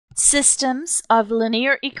Systems of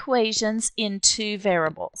linear equations in two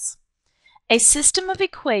variables. A system of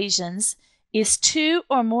equations is two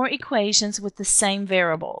or more equations with the same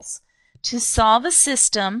variables. To solve a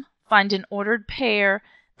system, find an ordered pair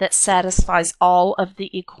that satisfies all of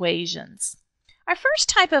the equations. Our first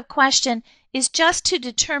type of question is just to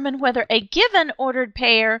determine whether a given ordered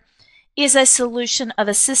pair is a solution of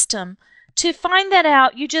a system. To find that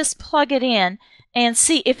out, you just plug it in and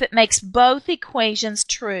see if it makes both equations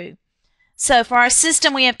true. So for our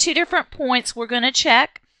system, we have two different points we're going to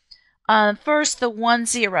check. First, the 1,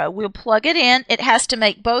 0. We'll plug it in. It has to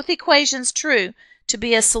make both equations true to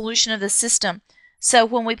be a solution of the system. So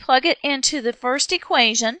when we plug it into the first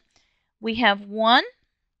equation, we have 1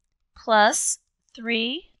 plus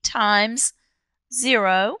 3 times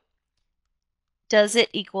 0. Does it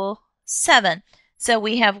equal 7? So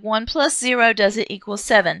we have 1 plus 0. Does it equal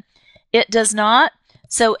 7? It does not.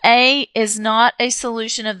 So A is not a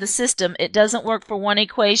solution of the system. It doesn't work for one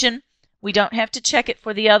equation. We don't have to check it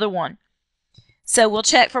for the other one. So we'll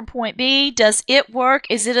check for point B. Does it work?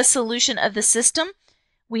 Is it a solution of the system?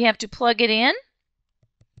 We have to plug it in.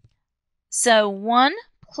 So 1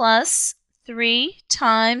 plus 3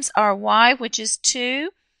 times our y, which is 2.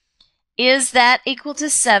 Is that equal to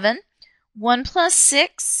 7? 1 plus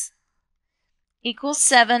 6 equals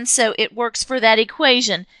 7, so it works for that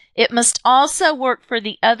equation. It must also work for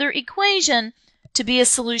the other equation to be a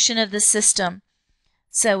solution of the system.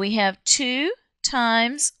 So we have 2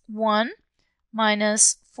 times 1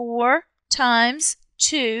 minus 4 times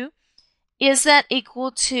 2. Is that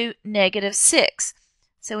equal to negative 6?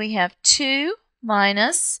 So we have 2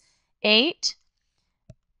 minus 8.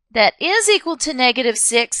 That is equal to negative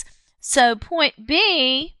 6. So point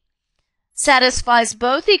B satisfies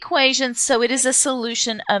both equations, so it is a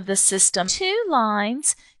solution of the system. Two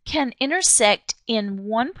lines can intersect in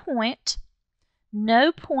one point,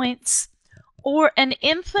 no points, or an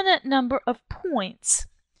infinite number of points.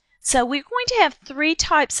 So we're going to have three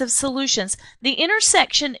types of solutions. The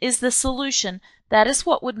intersection is the solution. That is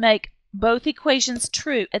what would make both equations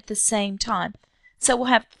true at the same time. So we'll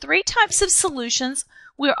have three types of solutions.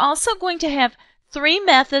 We're also going to have three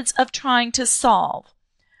methods of trying to solve.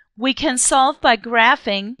 We can solve by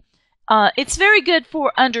graphing. It's very good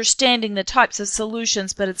for understanding the types of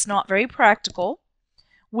solutions, but it's not very practical.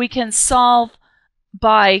 We can solve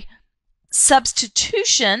by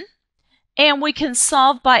substitution, and we can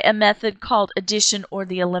solve by a method called addition or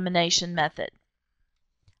the elimination method.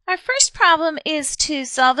 Our first problem is to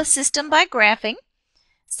solve a system by graphing.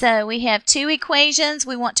 So we have two equations.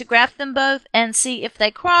 We want to graph them both and see if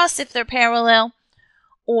they cross, if they're parallel,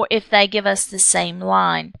 or if they give us the same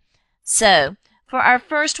line. So for our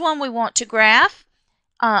first one, we want to graph.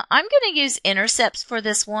 I'm going to use intercepts for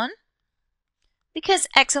this one because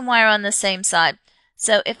x and y are on the same side.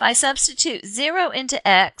 So if I substitute 0 into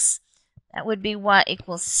x, that would be y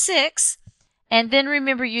equals 6. And then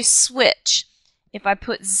remember, you switch. If I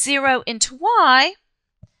put 0 into y,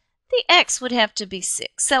 the x would have to be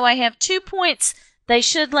 6. So I have 2 points. They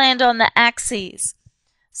should land on the axes.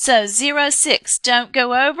 So 0, 6. Don't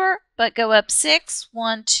go over, but go up 6.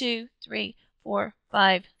 1, 2, 3, 4,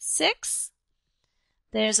 5, 6.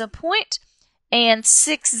 There's a point. And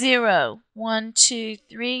 6, 0. 1, 2,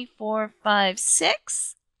 3, 4, 5,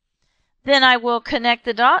 6. Then I will connect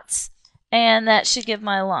the dots, and that should give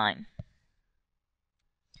my line.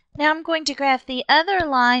 Now I'm going to graph the other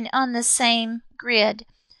line on the same grid.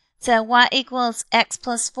 So y equals x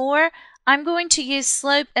plus 4. I'm going to use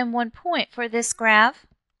slope and 1 point for this graph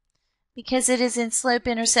because it is in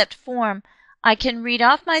slope-intercept form. I can read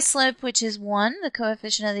off my slope, which is 1, the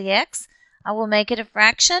coefficient of the x. I will make it a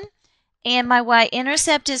fraction. And my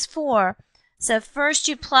y-intercept is 4. So first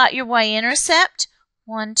you plot your y-intercept.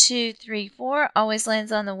 1, 2, 3, 4. Always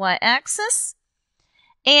lands on the y-axis.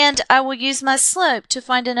 And I will use my slope to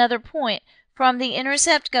find another point. From the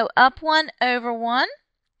intercept, go up 1, over 1.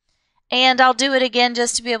 And I'll do it again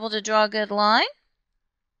just to be able to draw a good line.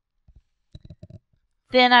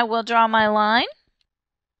 Then I will draw my line.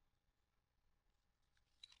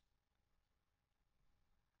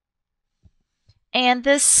 And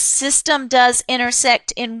this system does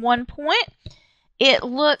intersect in 1 point. It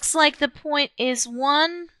looks like the point is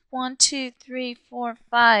 1, 1, 2, 3, 4,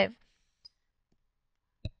 5.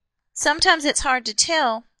 Sometimes it's hard to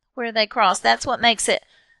tell where they cross. That's what makes it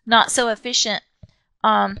not so efficient.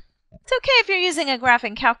 It's okay if you're using a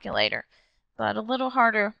graphing calculator, but a little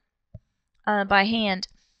harder by hand.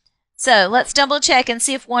 So let's double check and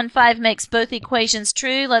see if 1, 5 makes both equations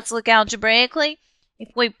true. Let's look algebraically. If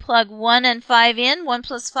we plug 1 and 5 in, 1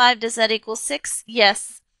 plus 5, does that equal 6?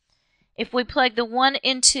 Yes. If we plug the 1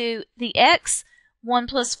 into the x, 1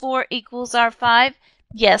 plus 4 equals our 5.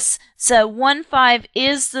 Yes, so 1, 5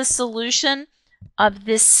 is the solution of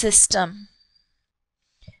this system.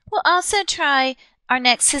 We'll also try our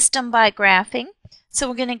next system by graphing. So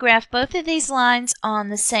we're going to graph both of these lines on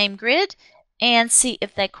the same grid and see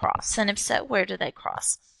if they cross. And if so, where do they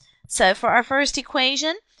cross? So for our first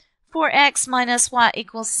equation, 4x minus y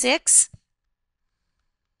equals 6.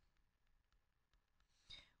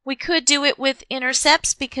 We could do it with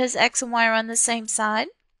intercepts because x and y are on the same side.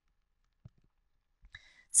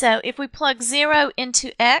 So if we plug 0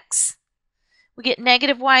 into x, we get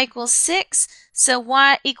negative y equals 6. So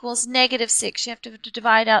y equals negative 6. You have to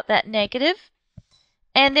divide out that negative.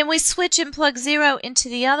 And then we switch and plug 0 into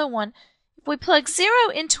the other one. If we plug 0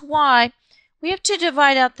 into y, we have to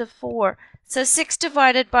divide out the 4. So 6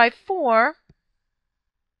 divided by 4.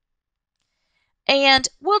 And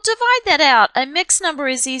we'll divide that out. A mixed number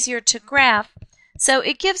is easier to graph. So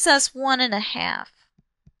it gives us 1.5.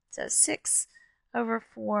 So 6 over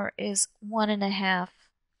 4 is 1.5,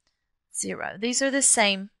 0. These are the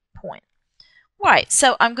same point. Right,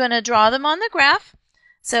 so I'm going to draw them on the graph.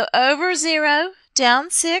 So over 0,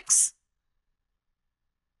 down 6.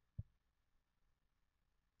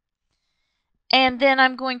 And then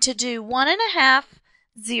I'm going to do 1.5,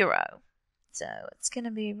 0. So it's going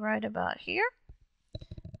to be right about here.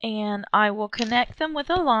 And I will connect them with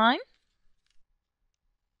a line.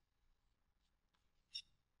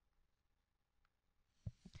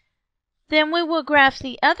 Then we will graph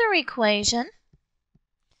the other equation,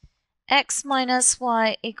 x minus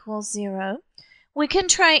y equals 0. We can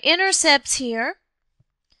try intercepts here.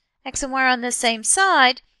 X and y are on the same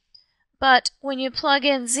side, but when you plug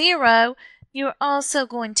in 0, you're also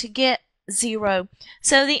going to get 0.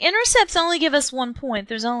 So the intercepts only give us 1 point.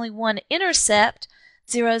 There's only one intercept,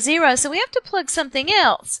 0, 0. So we have to plug something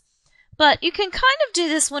else. But you can kind of do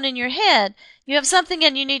this one in your head. You have something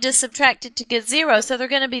and you need to subtract it to get 0, so they're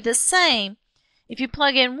going to be the same. If you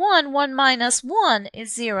plug in 1, 1 minus 1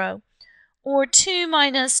 is 0. Or 2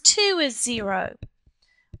 minus 2 is 0.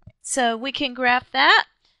 So we can graph that.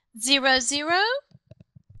 0, 0,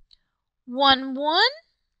 1, 1,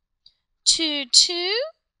 2, 2.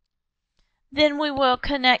 Then we will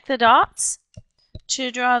connect the dots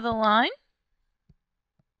to draw the line.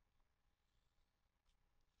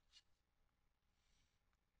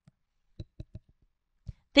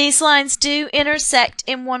 These lines do intersect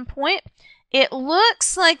in one point. It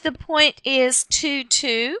looks like the point is 2,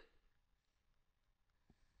 2.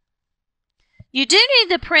 You do need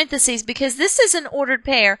the parentheses because this is an ordered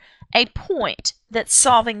pair, a point that's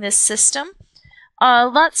solving this system.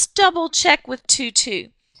 Let's double check with 2, 2.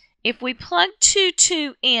 If we plug 2,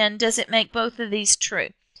 2 in, does it make both of these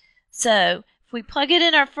true? So if we plug it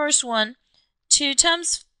in our first one, 2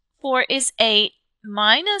 times 4 is 8,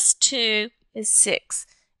 minus 2 is 6.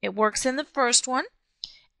 It works in the first one.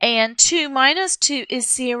 And 2 minus 2 is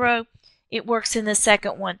 0. It works in the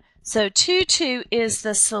second one. So 2, 2 is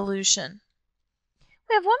the solution.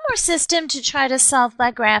 We have one more system to try to solve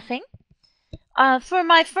by graphing. For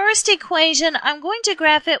my first equation, I'm going to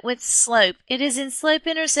graph it with slope. It is in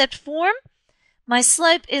slope-intercept form. My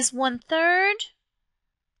slope is 1/3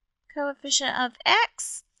 coefficient of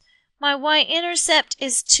x. My y-intercept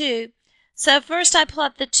is 2. So first I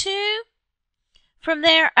plot the 2. From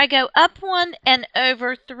there, I go up 1 and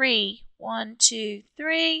over 3. 1, 2,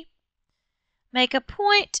 3. Make a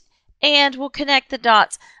point, and we'll connect the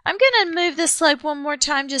dots. I'm going to move the slope one more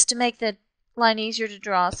time just to make the line easier to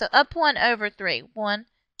draw. So up 1 over 3. 1,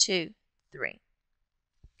 2, 3.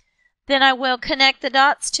 Then I will connect the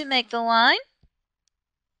dots to make the line.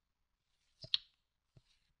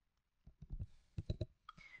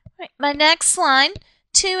 Right, my next line,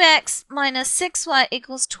 2x minus 6y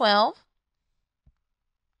equals 12.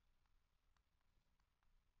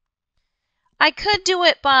 I could do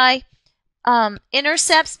it by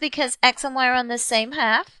intercepts because x and y are on the same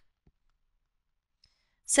half.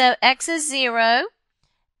 So x is 0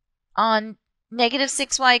 on negative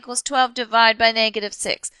 6y equals 12, divide by negative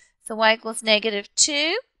 6. So y equals negative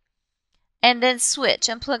 2. And then switch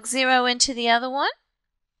and plug 0 into the other one.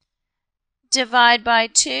 Divide by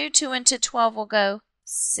 2. 2 into 12 will go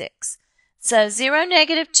 6. So 0,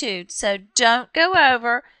 negative 2. So don't go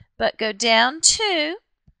over, but go down 2.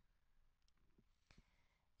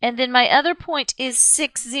 And then my other point is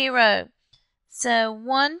 6, 0. So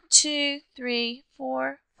 1, 2, 3,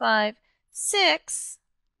 4, 5, 6.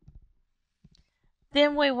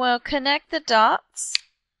 Then we will connect the dots.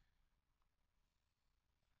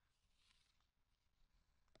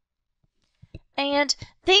 And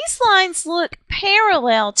these lines look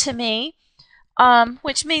parallel to me,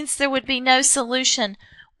 which means there would be no solution.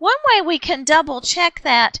 One way we can double check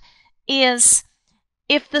that is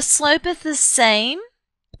if the slope is the same,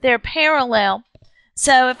 they're parallel.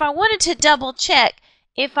 So if I wanted to double check,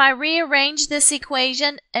 if I rearrange this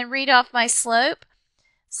equation and read off my slope,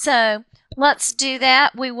 so let's do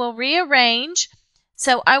that. We will rearrange.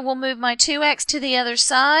 So I will move my 2x to the other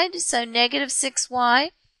side. So negative 6y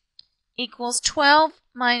equals 12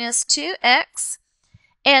 minus 2x.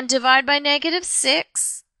 And divide by negative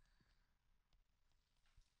 6.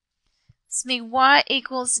 This means y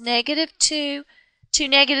equals negative 2. Two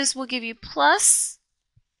negatives will give you plus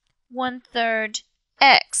 1/3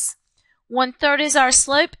 x. 1/3 is our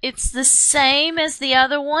slope. It's the same as the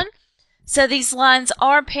other one. So these lines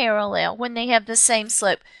are parallel when they have the same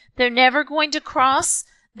slope. They're never going to cross.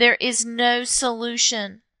 There is no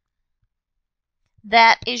solution.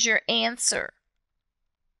 That is your answer.